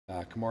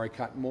Kamari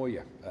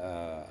Cotton-Moya,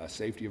 a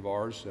safety of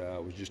ours,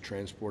 was just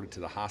transported to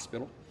the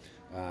hospital.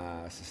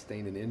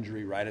 Sustained an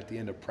injury right at the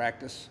end of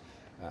practice.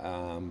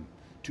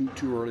 Too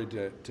early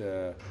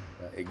to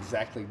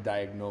exactly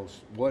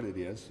diagnose what it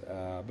is,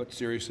 but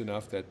serious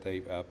enough that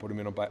they put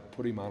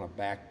him on a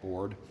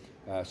backboard,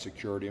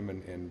 secured him,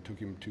 and took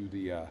him to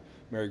the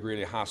Mary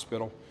Greeley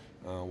Hospital.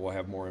 We'll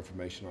have more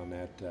information on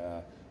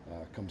that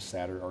come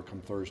Saturday or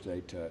come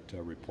Thursday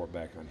to report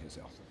back on his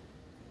health.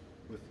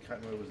 With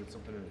Cotton-Moya, was it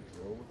something in a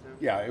drill with him?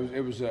 Yeah,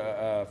 it was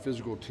a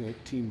physical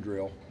team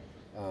drill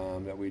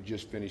that we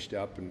just finished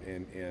up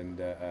and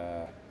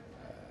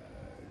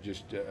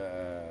just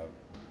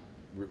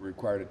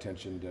required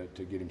attention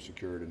to get him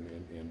secured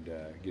and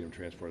get him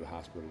transported to the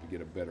hospital to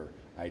get a better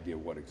idea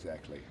of what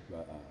exactly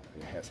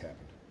has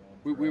happened.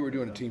 We were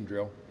doing a team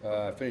drill,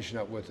 finishing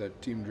up with a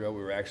team drill.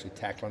 We were actually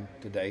tackling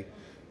today.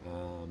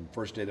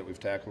 First day that we've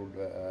tackled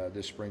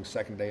this spring,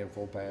 second day in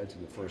full pads,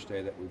 and the first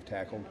day that we've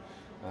tackled.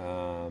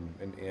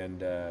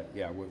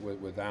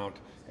 Without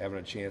having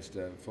a chance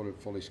to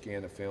fully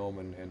scan the film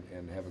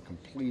and have a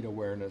complete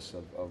awareness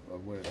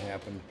of when it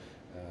happened,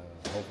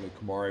 hopefully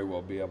Kamari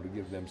will be able to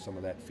give them some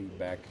of that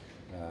feedback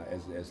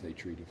as they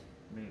treat him.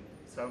 I mean,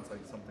 it sounds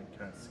like something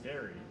kind of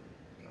scary.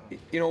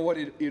 You know what?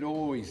 It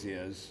always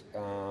is,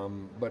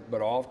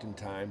 but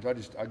oftentimes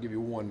I'll give you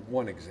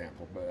one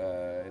example,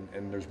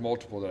 and there's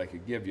multiple that I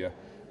could give you.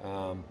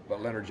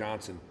 But Leonard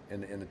Johnson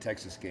in the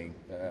Texas game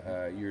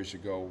years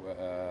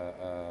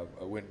ago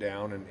went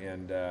down,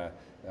 and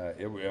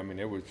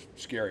it was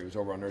scary. It was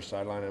over on their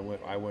sideline, and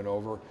I went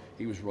over.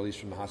 He was released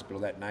from the hospital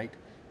that night.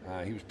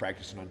 He was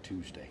practicing on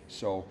Tuesday.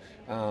 So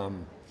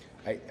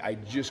I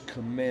just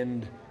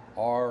commend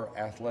our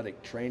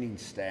athletic training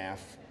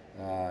staff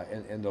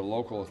and the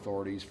local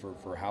authorities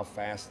for how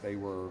fast they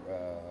were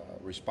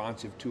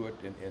responsive to it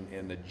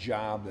and the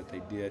job that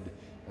they did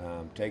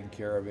taking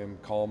care of him,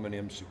 calming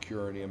him,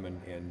 securing him,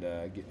 and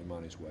getting him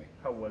on his way.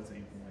 How was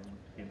he when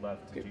he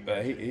left?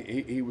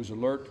 He was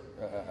alert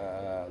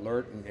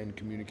and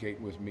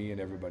communicating with me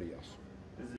and everybody else.